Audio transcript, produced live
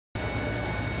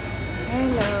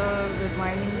Hello, good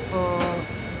morning po.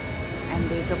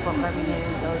 Andito po kami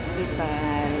ngayon sa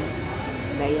ospital.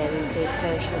 Dialysis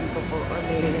session ko po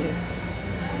ulit.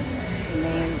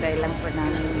 Hinahintay lang po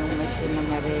namin yung machine na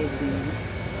ma-ready.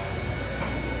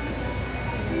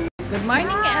 Good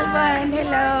morning, Elvan.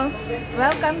 Hello.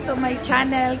 Welcome to my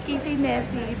channel, Kitty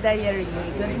Nessie Diary.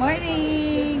 Good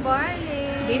morning. Good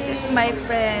morning. This is my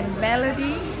friend,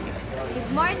 Melody.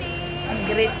 Good morning.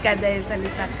 Great ka dahil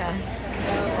salita ka.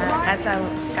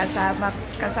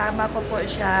 Kasama ko po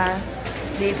siya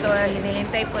dito.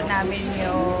 Hinihintay po namin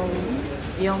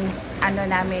yung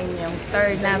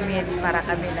turn namin para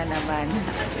kami na naman.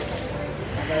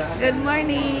 Good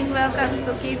morning. Welcome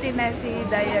to Kitty Nessie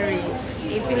Diary.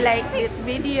 If you like this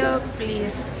video,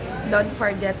 please don't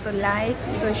forget to like,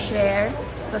 to share,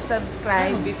 to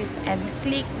subscribe, and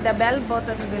click the bell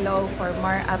button below for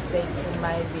more updates in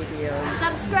my videos.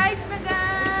 Subscribe na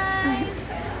guys!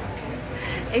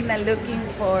 I'm na looking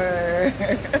for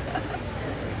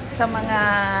sa mga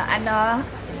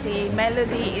si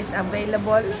Melody is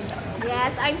available.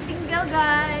 Yes, I'm single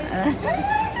guys.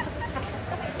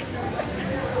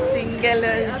 Single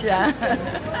siya.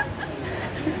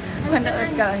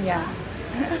 Manood ka niya.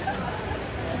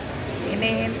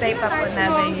 Inihintay pa po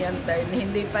namin yung turn.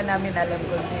 Hindi pa namin alam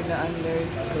kung sino ang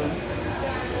nurse ko.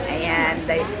 Ayan,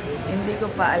 hindi ko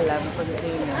pa alam kung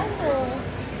sino.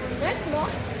 Nurse mo?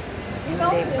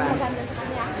 Hindi pa.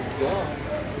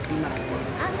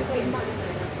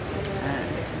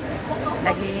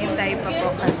 Naghihintay pa po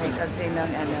kami kung sino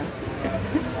ang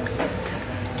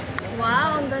Wow,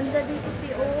 ang ganda dito,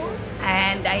 Tio.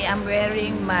 And I am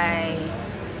wearing my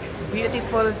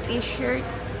beautiful t-shirt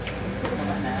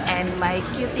and my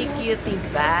cutie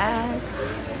bag.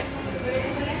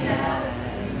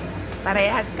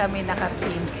 Parehas kami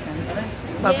naka-pink.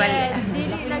 Yes,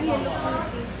 dili lang Hello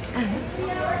Kitty.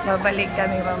 Babalik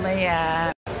kami mamaya.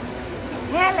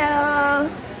 Hello!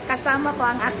 Kasama ko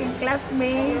ang aking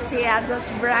classmate, si Agos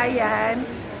Brian.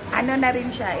 Ano na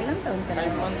rin siya? Ilang taon ka na?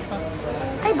 5 months pa.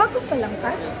 Ay, bago pa lang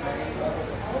ka?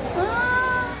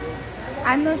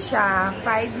 Ano siya?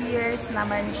 5 years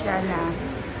naman siya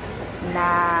na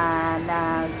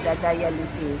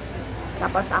nagda-dialysis.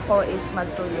 Tapos ako is mag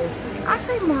 2 years.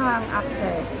 Asay mo ang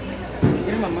access?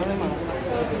 Hindi mama.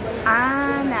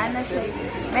 Naano siya.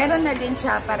 Meron na din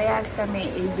siya. Parehas kami.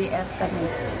 ABF kami.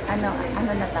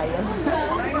 Ano na tayo?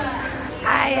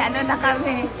 Ay, ano na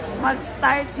kami.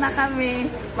 Mag-start na kami.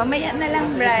 Mamaya na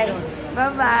lang, Bri.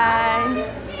 Bye-bye.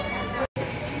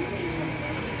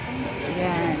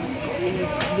 Yan.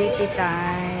 It's BP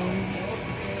time.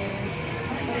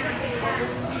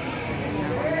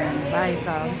 Bye,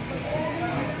 Tom.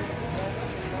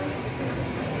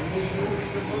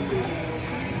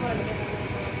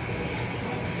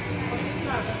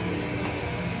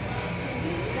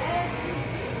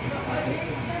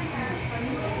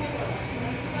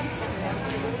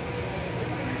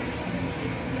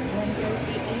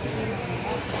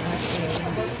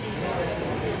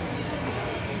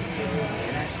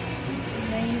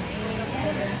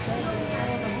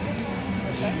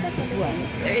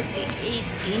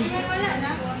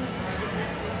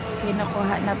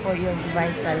 Kinukuha na po yung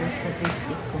vital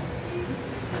statistic ko.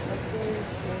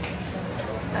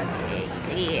 Okay,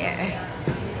 clear.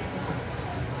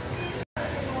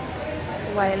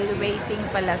 While waiting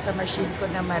pala sa machine ko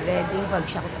na ma-ready,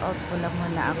 mag-shoutout po lang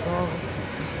muna ako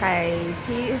kay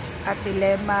Sis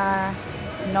Atilema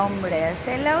Nombres.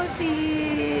 Hello,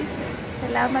 Sis!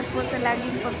 Salamat po sa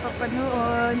laging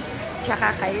pagpapanood.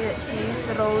 Tsaka kay Sis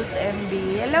Rose MB.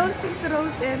 Hello, Sis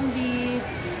Rose MB.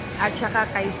 At tsaka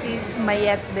kay Sis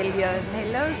Mayat De Leon.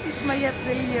 Hello, Sis Mayat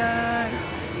De Leon.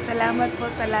 Salamat po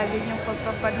sa lagi niyong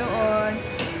pagpapanood.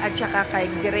 At tsaka kay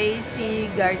Gracie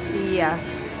Garcia.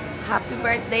 Happy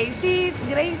birthday, Sis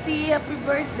Gracie. Happy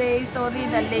birthday. Sorry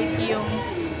na late yung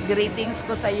greetings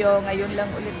ko sa'yo. Ngayon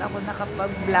lang ulit ako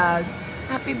nakapag-vlog.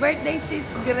 Happy birthday, Sis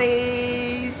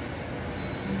Grace.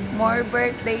 More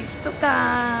birthdays to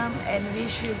come and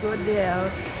wish you good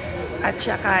health. At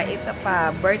saka ito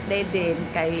pa, birthday din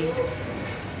kay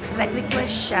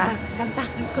nag-request siya.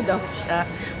 Kantahin ko daw siya.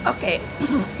 Okay.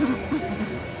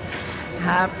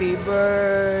 Happy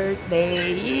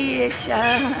birthday, Isha.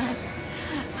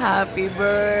 Happy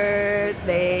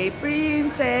birthday,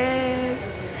 Princess.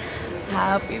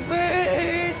 Happy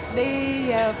birthday,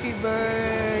 happy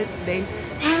birthday.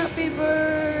 Happy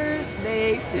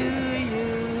birthday to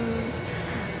you.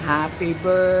 Happy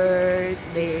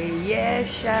birthday,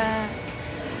 Yesha.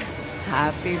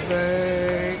 Happy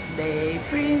birthday,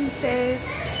 Princess.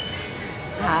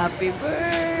 Happy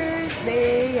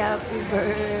birthday, happy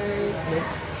birthday.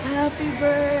 Happy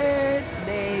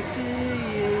birthday to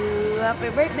you. Happy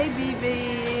birthday,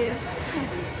 babies!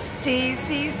 Si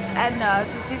Sis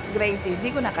Gracie,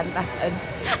 hindi ko nakantahan.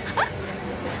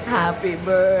 Happy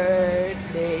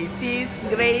birthday, Sis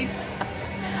Grace!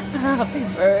 Happy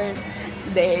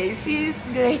birthday, Sis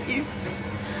Grace!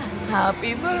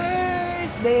 Happy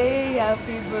birthday,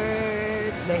 happy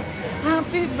birthday,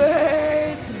 happy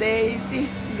birthday,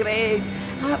 Sis Grace!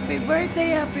 Happy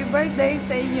birthday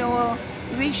sa inyo!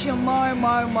 Wish you more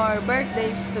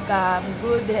birthdays to come,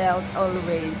 good health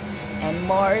always, and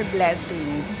more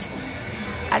blessings.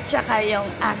 At saka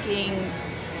yung aking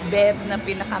Beb na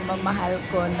pinakamamahal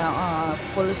ko na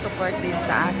full support din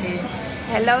sa akin.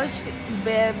 Hello,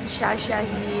 Beb Shasha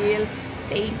Hill.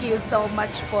 Thank you so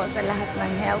much po sa lahat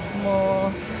ng help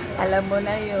mo. Alam mo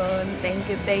na yun. Thank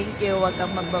you. Huwag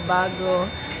kang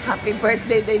magbabago. Happy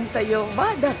birthday din sa'yo.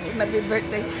 Happy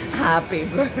birthday. Happy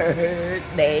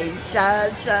birthday,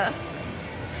 Shasha.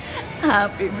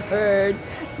 Happy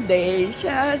birthday,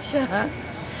 Shasha.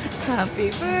 Happy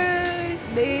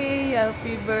birthday,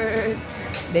 happy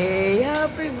birthday,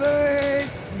 happy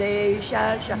birthday,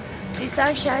 Shasha. Si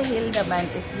Shasha Hill naman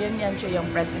is yan siya yung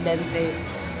presidente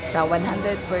sa 100%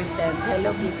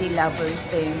 Hello Kitty lovers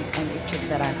thing and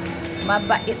etc.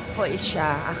 Mabait po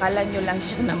siya. Akala nyo lang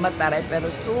siya na mataray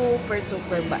pero super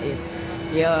bait.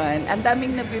 Yun. Ang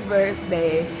daming happy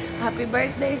birthday. Happy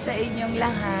birthday sa inyong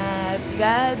lahat.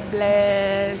 God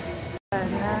bless.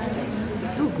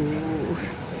 Dugo.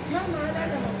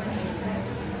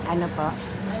 Ano po?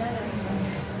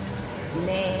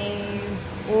 Name.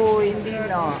 Uy, hindi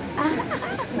no.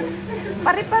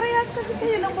 Pare-parehas kasi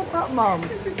kayo ng mukha, ma'am.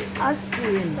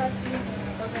 Askin.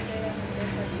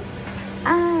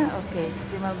 Okay.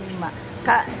 Si Mabima.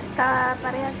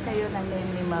 Parehas kayo ng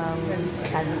name ni Ma'am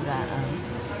Tanga.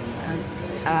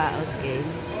 Okay.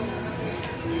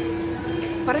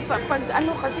 Pag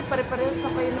ano kasi pare-parehas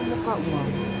na kayo ng mukha, ma'am.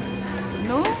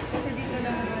 No? Kasi dito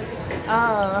lang.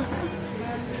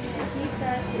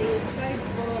 Kita, 3,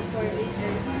 5 po, 4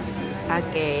 liters.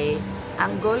 Okay.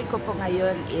 Ang goal ko po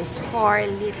ngayon is 4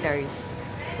 liters.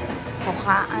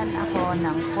 Kuhaan ako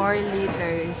ng 4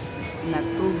 liters na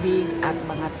tubig at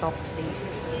mga toxic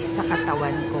sa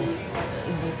katawan ko.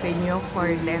 Isipin nyo,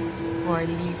 4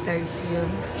 liters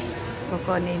yun.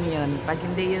 Kukunin yun. Pag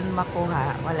hindi yun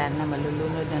makuha, wala na,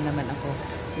 malulunod na naman ako.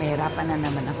 Mahirapan na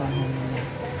naman ako ang huminga.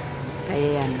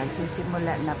 Kaya yan,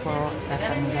 nagsisimula na po,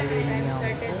 tatanggalin nyo.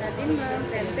 Started natin ma'am,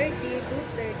 10:30,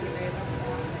 2:30.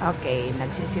 Okay,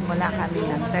 nagsisimula kami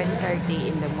ng 10:30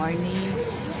 in the morning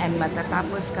and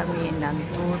matatapos kami ng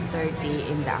 2:30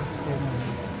 in the afternoon.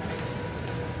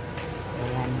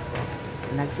 Ayan po.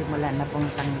 Nagsimula na pong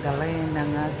tanggalin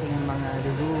ng aking mga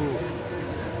dugo.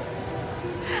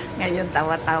 Ngayon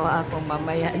tawa-tawa ako,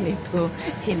 mamaya nito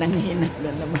hinang-hinang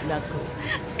na naman ako.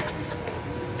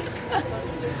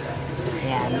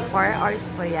 Ayan, 4 hours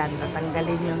po yan.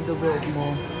 Tatanggalin yung dugo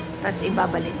mo. Tapos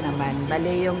ibabalik naman.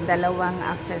 Bali yung dalawang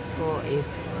access ko is,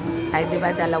 ay di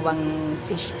ba dalawang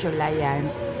fistula yan?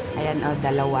 Ayan o,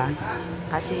 dalawa.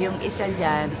 Kasi yung isa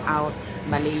dyan, out.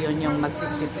 Bali yun yung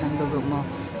magsipsip ng dugo mo.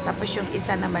 Tapos yung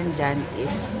isa naman dyan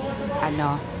is,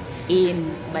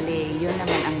 in. Bali, yun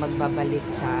naman ang magbabalik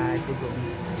sa dugo mo.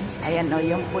 Ayan o,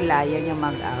 yung pula, yan yung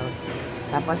mag-out.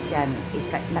 Tapos yan,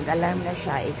 nag-alarm na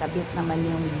siya, ikabit naman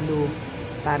yung blue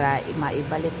para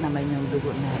maibalik naman yung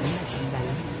dugo na natanggal.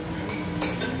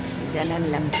 Ganon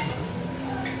lang po.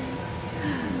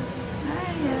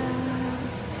 Ayan.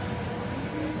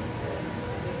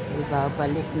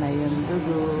 Ibabalik na yung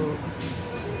dugo.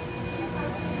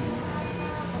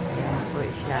 Ayan po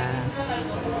siya.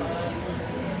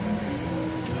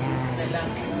 Ayan.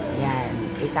 Ayan.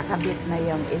 Ikakabit na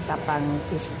yung isa pang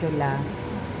fistula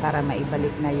para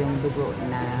maibalik na yung dugo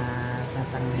na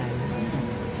natanggal.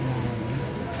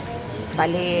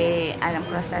 Bali, anong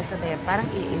proseso na yun? Parang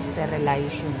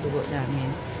i-sterilize yung dugo namin.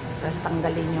 Tapos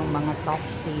tanggalin yung mga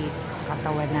toxic sa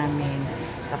katawan namin.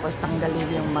 Tapos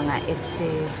tanggalin yung mga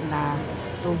excess na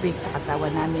tubig sa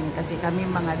katawan namin. Kasi kami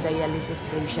mga dialysis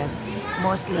patient,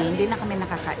 mostly hindi na kami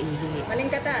nakakaihi.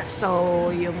 Maling kata. So,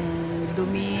 yung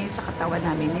dumi sa katawan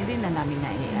namin, hindi na namin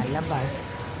naialabas.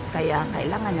 Kaya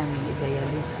kailangan namin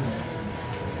i-dialysis.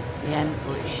 Yan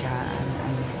po siya.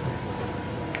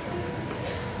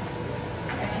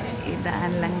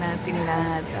 Idaan lang natin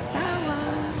lahat sa tawa.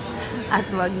 At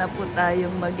wag na po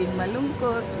tayong maging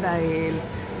malungkot dahil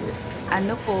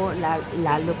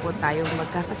lalo po tayong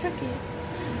magkakasakit.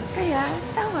 Kaya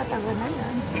tawa-tawa na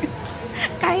lang.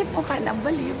 Kahit mukha ng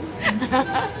baliw.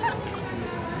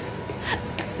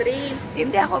 3.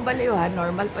 Hindi ako baliw ha.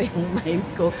 Normal pa yung mind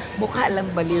ko. Mukha lang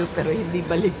baliw pero hindi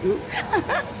baliw.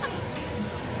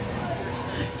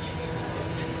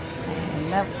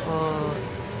 na po.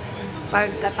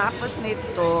 Pagkatapos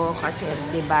nito, kasi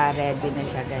di ba ready na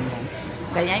siya ganyan.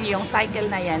 Ganyan, yung cycle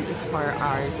na yan is 4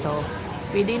 hours. So,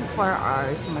 within 4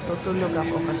 hours, matutulog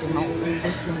ako kasi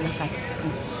mauubos yung lakas ko.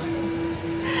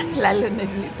 Lalo na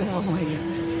dito mamaya.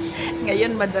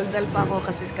 Ngayon, madaldal pa ako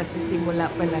kasi simula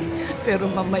pa lang. Pero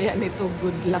mamaya nito,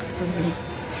 good luck to me.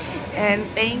 And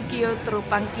thank you,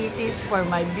 Tropang Kitties, for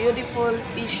my beautiful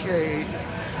t-shirt.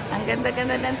 Ang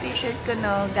ganda-ganda ng t-shirt ko,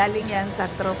 no? Galing yan sa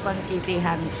Tropang Kitty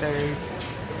Hunters.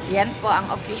 Yan po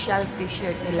ang official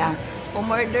t-shirt nila.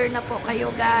 Umorder na po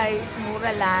kayo, guys.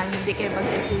 Mura lang. Hindi kayo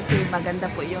magsisisi.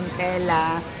 Maganda po yung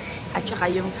tela. At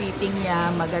saka yung fitting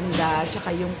niya, maganda. At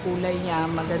saka yung kulay niya,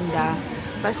 maganda.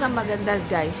 Basta maganda,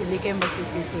 guys. Hindi kayo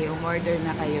magsisisi. Umorder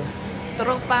na kayo.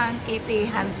 Tropang Kitty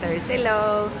Hunters.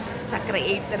 Hello! Sa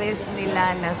creatress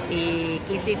nila na si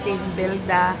Kitty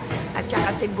Timbilda at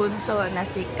saka si Bunso na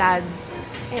si Kads.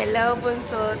 Hello,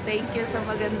 Bunso. Thank you sa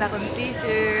maganda kong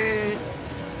t-shirt.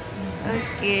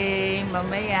 Okay,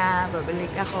 mamaya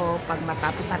babalik ako pag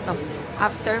matapos na to.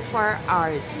 After 4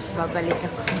 hours, babalik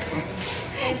ako.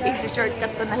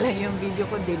 I-shortcut ko na lang yung video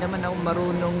ko. Di naman ako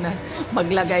marunong na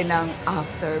maglagay ng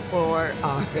after 4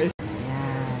 hours.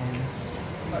 Ayan.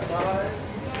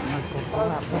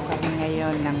 Magkukuha po kami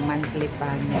ngayon ng monthly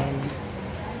panel.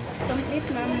 Complete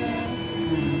na mo.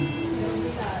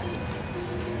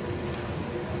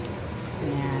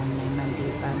 Ayan, may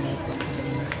monthly panel po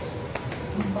kami.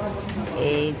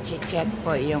 I-check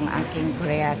po yung aking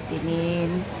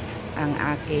creatinine, ang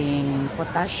aking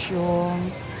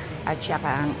potassium, at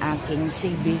saka ang aking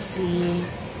CBC,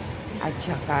 at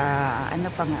saka ano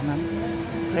pa nga ma'am?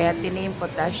 Creatinine,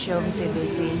 potassium,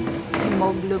 CBC,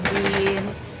 hemoglobin,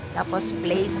 tapos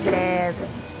platelet.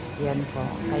 Yan po.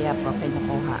 Kaya po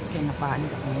kinukuhaan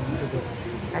ko yung dugo.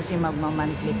 Kasi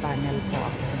magma-monthly panel po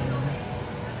ako.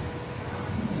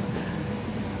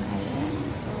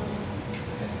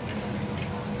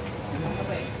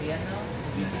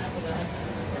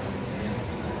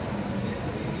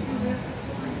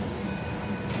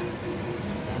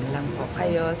 Diyan lang po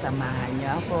kayo, samahan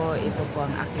niyo ako. Ito po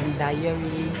ang aking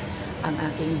diary, ang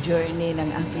aking journey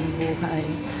ng aking buhay,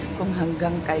 kung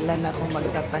hanggang kailan ako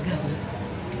magtatagal.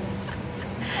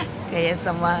 Kaya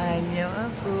samahan niyo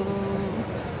ako.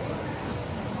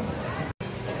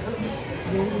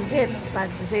 This is it,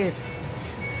 that's it.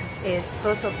 It's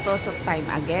tusok-tusok time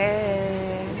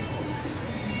again.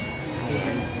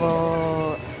 Ayan po.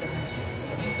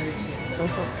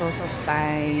 Tusok-tusok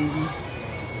time.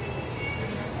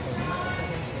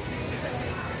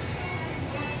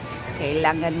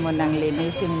 Kailangan mo nang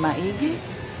linisin maigi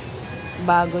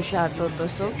bago siya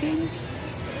tutusukin.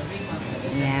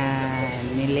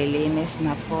 Yan, nililinis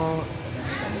na po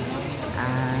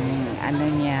ang ano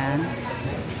niya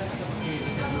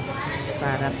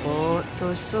para po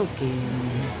tusukin.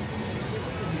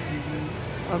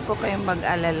 Huwag po kayong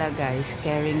mag-alala, guys.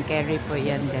 Carry po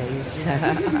yan, guys.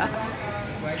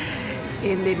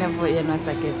 Hindi na po yan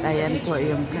masakit. Ayan po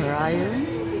yung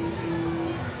crayon.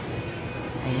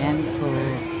 Ayan po.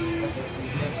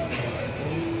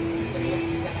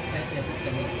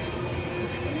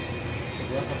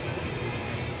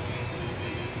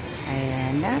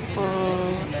 Ayan na po.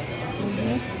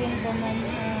 Miskin ka man.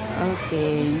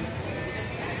 Okay.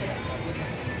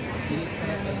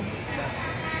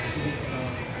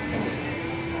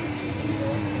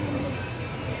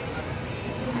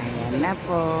 Ayan na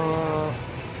po.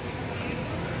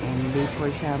 Hindi po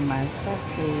siya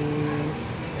masakit.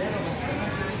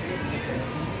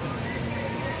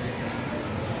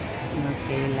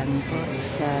 Okay lang po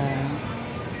siya.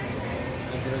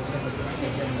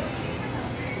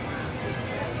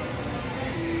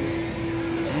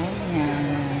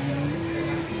 Ayan.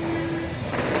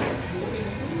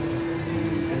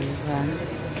 Diba?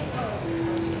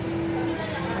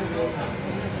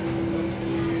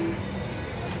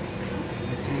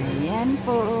 Ayan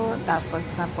po. Tapos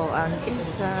na po ang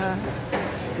isa.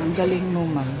 Ang galing mo,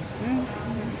 ma'am.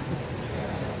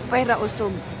 Pero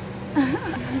usog.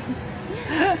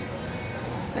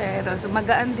 Pero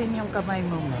sumagaan din yung kamay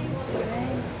mo, ma'am.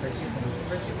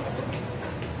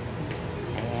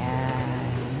 Ayan.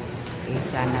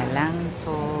 Isa na lang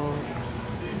po.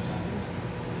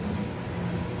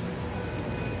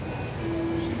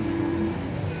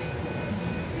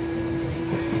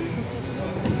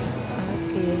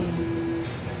 Okay.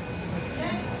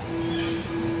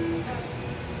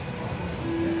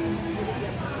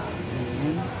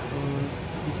 Ayan po.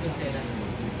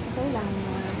 Okay lang.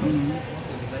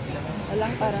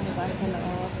 Walang parang ba sa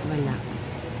loob. Wala.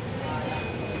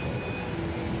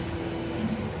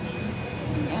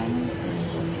 Ayan.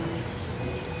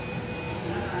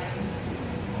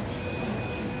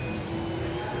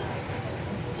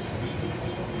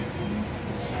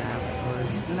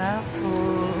 ako.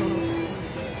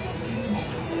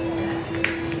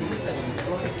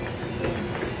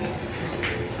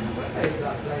 Ayan.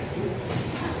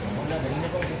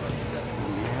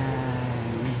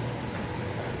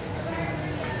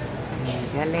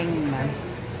 Galing na.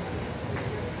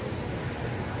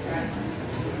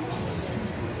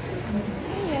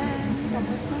 Ayan,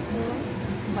 tapos na to.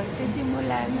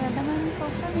 Magsisimula na naman po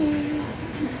kami.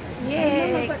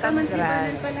 Yay!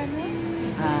 Congrats!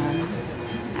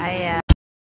 Ayan.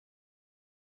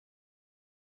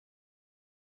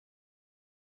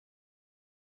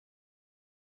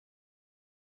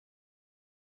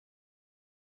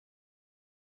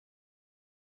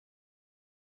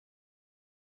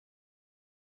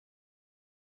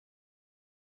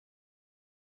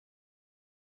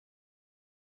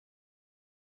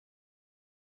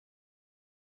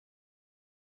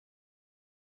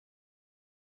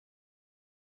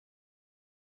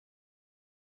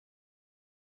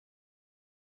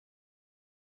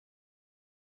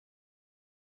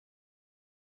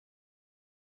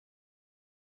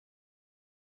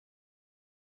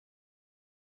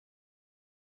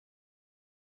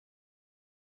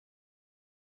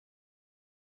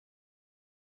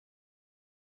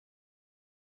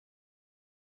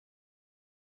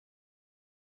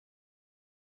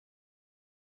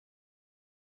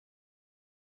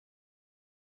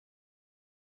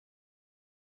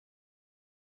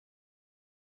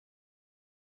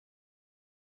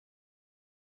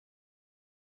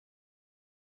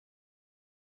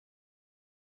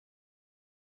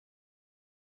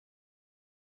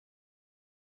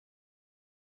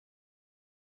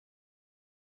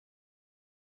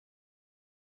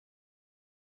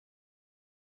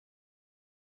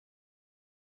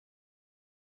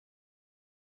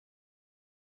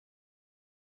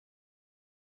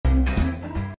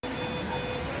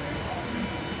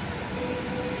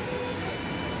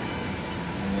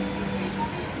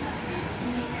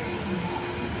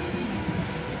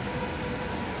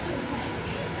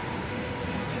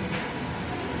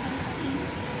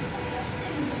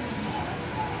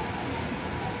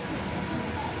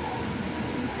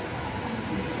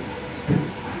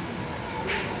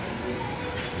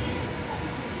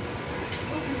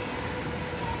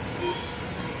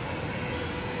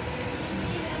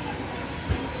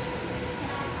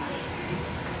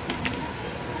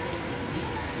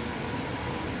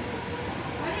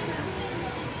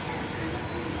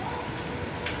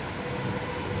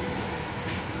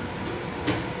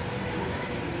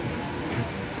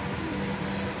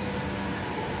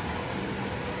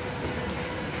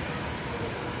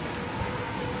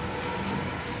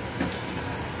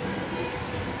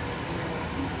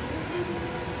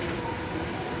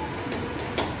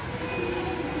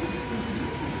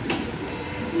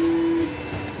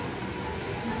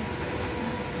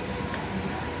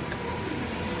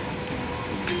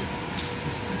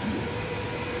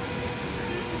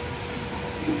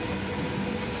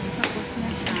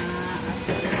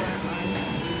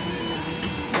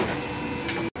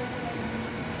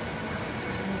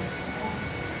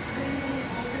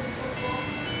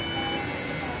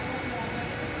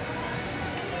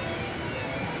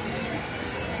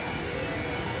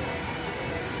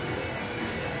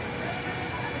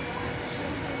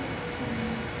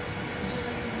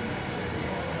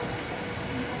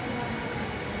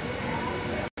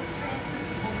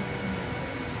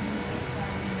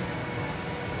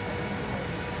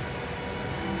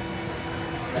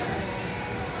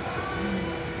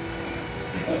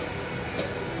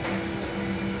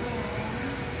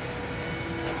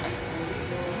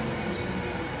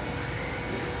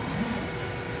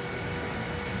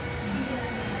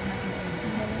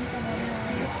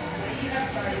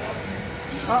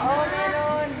 Oo,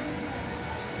 meron.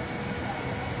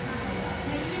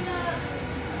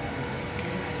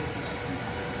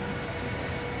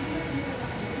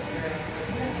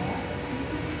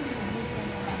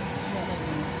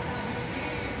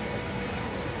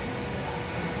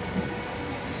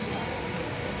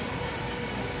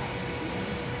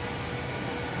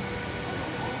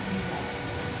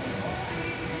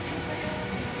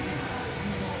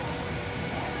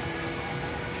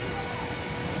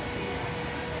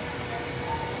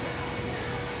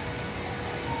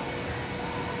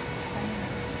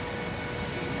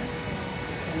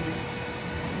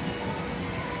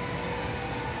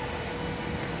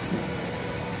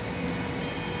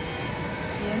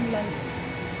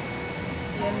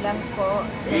 Yun lang po.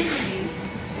 Please,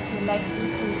 if you like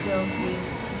this video, please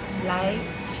like,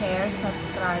 share,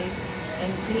 subscribe,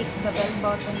 and click the bell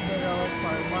button below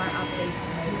for more updates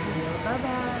in my video.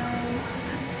 Bye-bye!